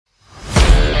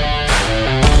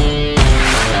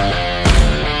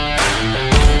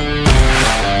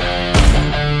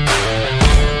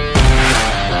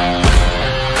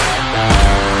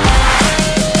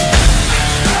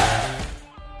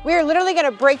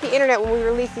break the internet when we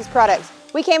released these products.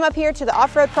 We came up here to the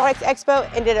Off-Road Products Expo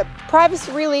and did a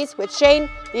privacy release with Shane,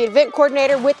 the event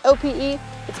coordinator with OPE.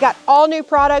 It's got all new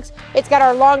products. It's got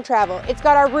our long travel. It's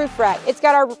got our roof rack. It's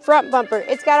got our front bumper.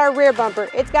 It's got our rear bumper.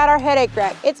 It's got our headache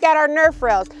rack. It's got our Nerf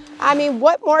rails. I mean,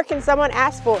 what more can someone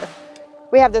ask for?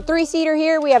 We have the 3-seater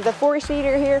here. We have the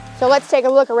 4-seater here. So let's take a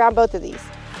look around both of these.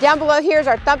 Down below here is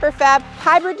our Thumper Fab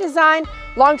hybrid design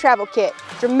long travel kit.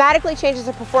 Dramatically changes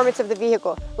the performance of the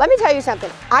vehicle. Let me tell you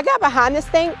something. I got behind this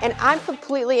thing and I'm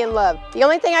completely in love. The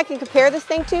only thing I can compare this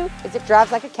thing to is it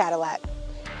drives like a Cadillac.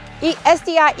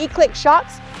 SDI E-Click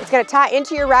shocks. It's going to tie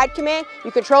into your ride command.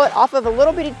 You control it off of a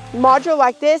little bitty module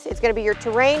like this. It's going to be your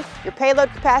terrain, your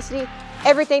payload capacity,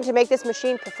 everything to make this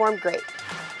machine perform great.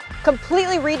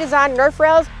 Completely redesigned Nerf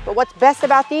rails, but what's best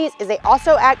about these is they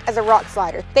also act as a rock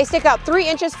slider. They stick out 3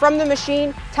 inches from the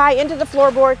machine, tie into the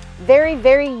floorboard. Very,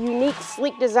 very unique,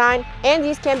 sleek design, and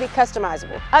these can be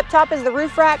customizable. Up top is the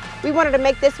roof rack. We wanted to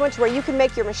make this one to where you can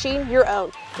make your machine your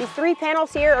own. These 3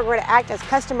 panels here are going to act as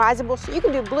customizable, so you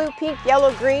can do blue, pink,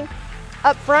 yellow, green.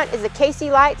 Up front is the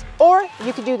KC lights, or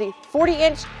you could do the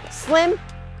 40-inch slim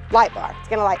light bar. It's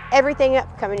going to light everything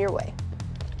up coming your way.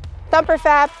 Thumper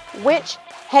Fab winch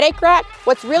headache rack.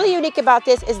 What's really unique about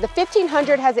this is the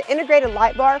 1500 has an integrated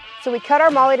light bar, so we cut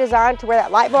our MOLLE design to where that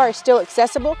light bar is still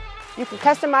accessible. You can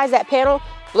customize that panel,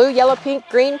 blue, yellow, pink,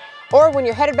 green, or when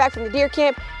you're headed back from the deer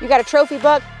camp, you got a trophy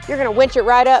buck, you're gonna winch it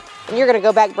right up and you're gonna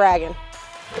go back bragging.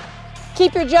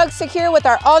 Keep your jugs secure with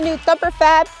our all-new Thumper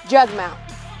Fab jug mount.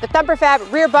 The Thumper Fab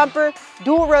rear bumper,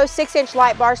 dual row 6-inch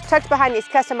light bars tucked behind these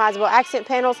customizable accent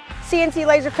panels, CNC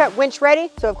laser cut winch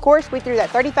ready. So of course we threw that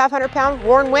 3,500-pound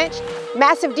Warn winch,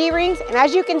 massive D-rings, and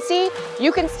as you can see,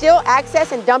 you can still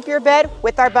access and dump your bed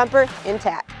with our bumper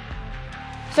intact.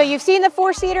 So you've seen the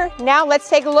 4-seater, now let's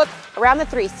take a look around the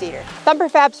 3-seater. Thumper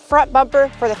Fab's front bumper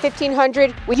for the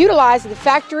 1500, we utilized the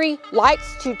factory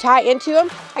lights to tie into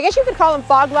them. I guess you could call them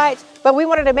fog lights, but we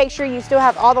wanted to make sure you still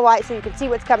have all the lights so you can see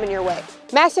what's coming your way.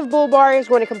 Massive bull bar is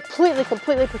going to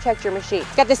completely protect your machine.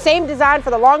 It's got the same design for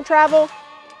the long travel.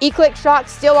 E-Click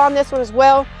shocks still on this one as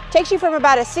well. Takes you from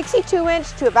about a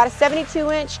 62-inch to about a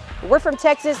 72-inch. We're from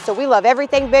Texas, so we love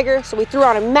everything bigger, so we threw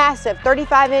on a massive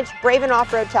 35-inch Braven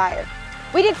off-road tire.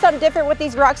 We did something different with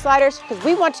these rock sliders because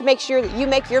we want to make sure that you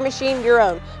make your machine your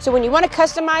own. So when you want to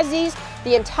customize these,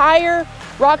 the entire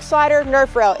rock slider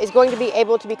Nerf rail is going to be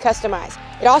able to be customized.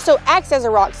 It also acts as a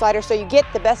rock slider, so you get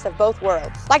the best of both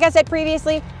worlds. Like I said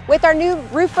previously, with our new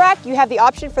roof rack, you have the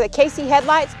option for the KC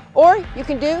headlights, or you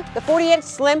can do the 40-inch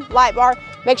slim light bar.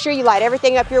 Make sure you light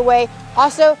everything up your way.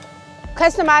 Also,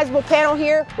 customizable panel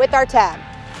here with our tab.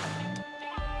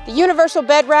 The universal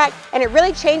bed rack, and it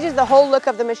really changes the whole look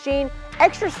of the machine.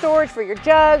 Extra storage for your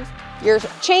jugs, your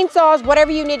chainsaws,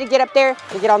 whatever you need to get up there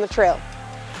and get on the trail.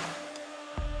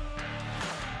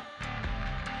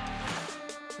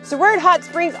 So we're at Hot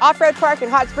Springs Off-Road Park in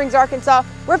Hot Springs, Arkansas.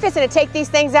 We're fixing to take these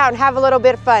things out and have a little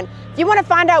bit of fun. If you want to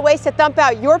find out ways to thump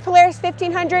out your Polaris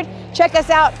 1500, check us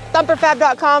out,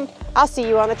 thumperfab.com. I'll see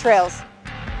you on the trails.